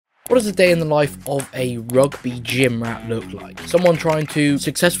What does a day in the life of a rugby gym rat look like? Someone trying to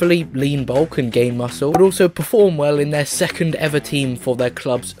successfully lean bulk and gain muscle, but also perform well in their second ever team for their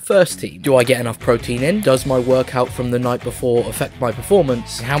club's first team. Do I get enough protein in? Does my workout from the night before affect my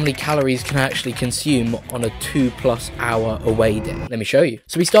performance? How many calories can I actually consume on a 2+ hour away day? Let me show you.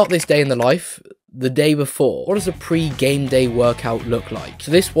 So we start this day in the life the day before. What does a pre-game day workout look like? So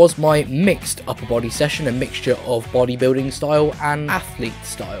this was my mixed upper body session, a mixture of bodybuilding style and athlete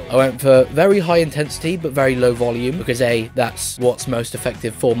style. I went for very high intensity but very low volume because A, that's what's most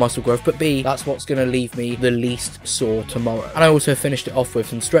effective for muscle growth, but B, that's what's going to leave me the least sore tomorrow. And I also finished it off with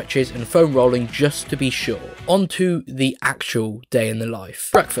some stretches and foam rolling just to be sure. On to the actual day in the life.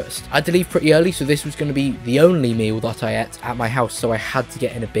 Breakfast. I had to leave pretty early, so this was going to be the only meal that I ate at my house, so I had to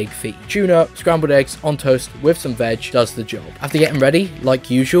get in a big feed. Tuna, scrambled eggs on toast with some veg does the job. After getting ready,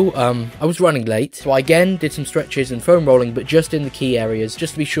 like usual, I was running late, so I again did some stretches and foam rolling, but just in the key areas,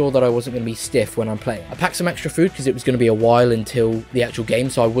 just to be sure that I wasn't going to be stiff when I'm playing. I packed some extra food because it was going to be a while until the actual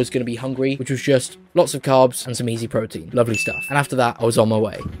game, so I was going to be hungry, which was just lots of carbs and some easy protein. Lovely stuff. And after that, I was on my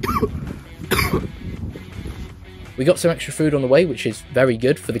way. We got some extra food on the way, which is very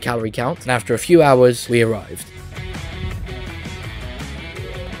good for the calorie count, and after a few hours, we arrived.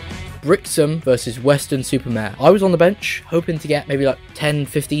 Brixham versus Weston-super-Mare. I was on the bench, hoping to get maybe like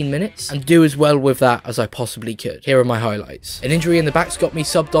 10-15 minutes and do as well with that as I possibly could. Here are my highlights. An injury in the back's got me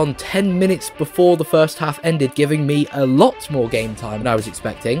subbed on 10 minutes before the first half ended, giving me a lot more game time than I was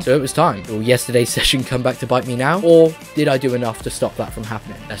expecting. So it was time. Will yesterday's session come back to bite me now, or did I do enough to stop that from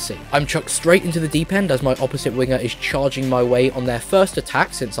happening? Let's see. I'm chucked straight into the deep end as my opposite winger is charging my way on their first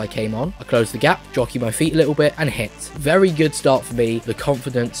attack since I came on. I close the gap, jockey my feet a little bit, and hit. Very good start for me. The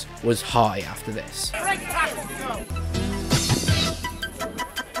confidence was high after this.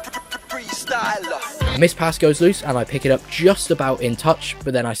 Miss pass goes loose and I pick it up just about in touch,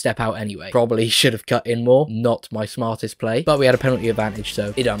 but then I step out anyway. Probably should have cut in more, not my smartest play, but we had a penalty advantage,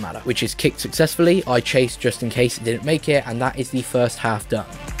 so it don't matter. Which is kicked successfully. I chased just in case it didn't make it, and that is the first half done.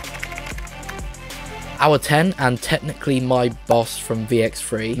 Hour 10, and technically my boss from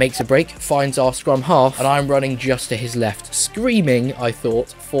VX3 makes a break, finds our scrum half, and I'm running just to his left, screaming, I thought,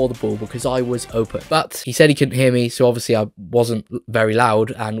 for the ball because I was open. But he said he couldn't hear me, so obviously I wasn't very loud,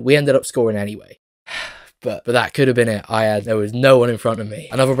 and we ended up scoring anyway. But that could have been it. There was no one in front of me.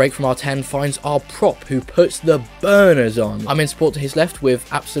 Another break from our 10 finds our prop, who puts the burners on. I'm in support to his left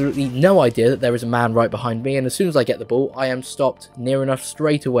with absolutely no idea that there is a man right behind me, and as soon as I get the ball, I am stopped near enough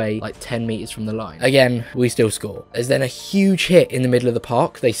straight away, like 10 meters from the line. Again, we still score. There's then a huge hit in the middle of the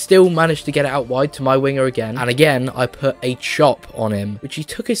park. They still managed to get it out wide to my winger again, and again, I put a chop on him, which he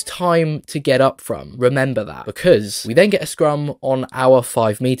took his time to get up from. Remember that, because we then get a scrum on our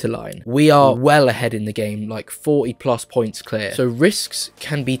 5-meter line. We are well ahead in the game, like 40+ points clear, so risks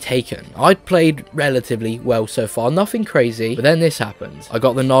can be taken. I'd played relatively well so far, nothing crazy, but then this happened. I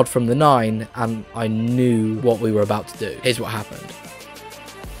got the nod from the 9 and I knew what we were about to do. Here's what happened.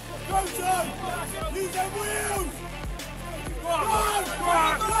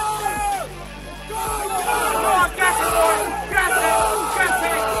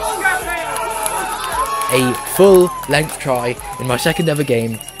 A full-length try in my second ever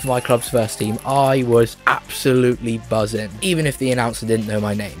game for my club's first team. I was absolutely buzzing, even if the announcer didn't know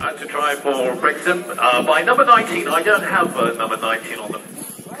my name. To try for Brixham by number 19. I don't have number 19 on the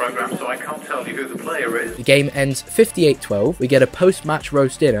programme, so I can't tell you who the player is. The game ends 58-12. We get a post-match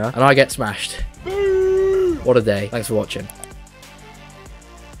roast dinner, and I get smashed. What a day. Thanks for watching.